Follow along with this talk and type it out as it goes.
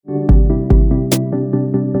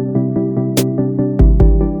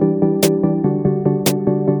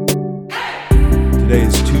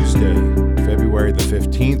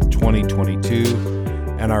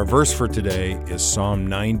our verse for today is Psalm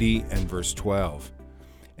 90 and verse 12.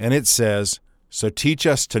 And it says, "So teach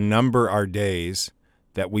us to number our days,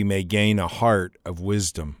 that we may gain a heart of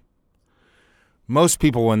wisdom." Most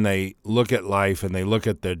people, when they look at life and they look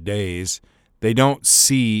at their days, they don't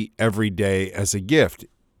see every day as a gift.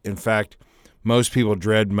 In fact, most people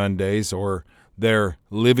dread Mondays, or they're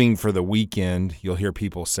living for the weekend. You'll hear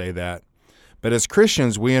people say that. But as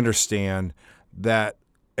Christians, we understand that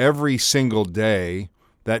every single day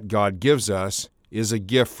that God gives us is a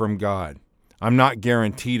gift from God. I'm not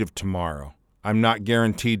guaranteed of tomorrow. I'm not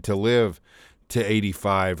guaranteed to live to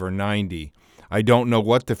 85 or 90. I don't know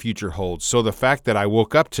what the future holds. So the fact that I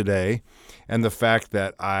woke up today and the fact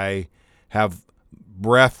that I have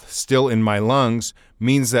breath still in my lungs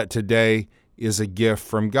means that today is a gift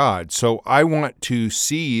from God. So I want to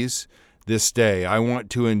seize this day. I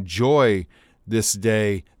want to enjoy this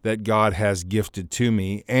day that God has gifted to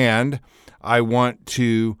me, and I want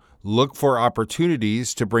to look for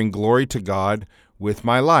opportunities to bring glory to God with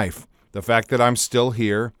my life. The fact that I'm still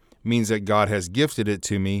here means that God has gifted it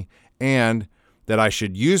to me, and that I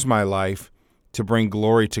should use my life to bring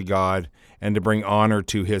glory to God and to bring honor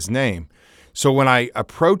to His name. So when I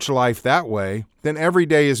approach life that way, then every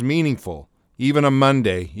day is meaningful. Even a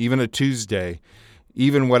Monday, even a Tuesday,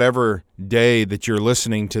 even whatever day that you're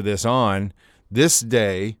listening to this on, this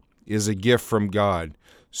day is a gift from God.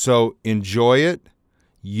 So enjoy it,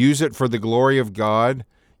 use it for the glory of God,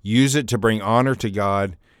 use it to bring honor to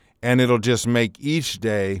God, and it'll just make each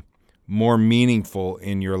day more meaningful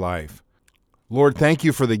in your life. Lord, thank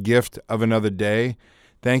you for the gift of another day.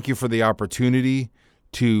 Thank you for the opportunity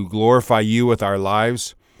to glorify you with our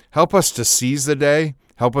lives. Help us to seize the day.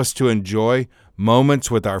 Help us to enjoy moments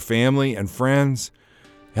with our family and friends.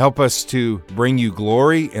 Help us to bring you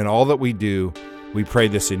glory in all that we do. We pray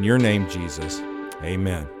this in your name, Jesus.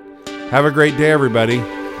 Amen. Have a great day, everybody.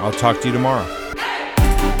 I'll talk to you tomorrow.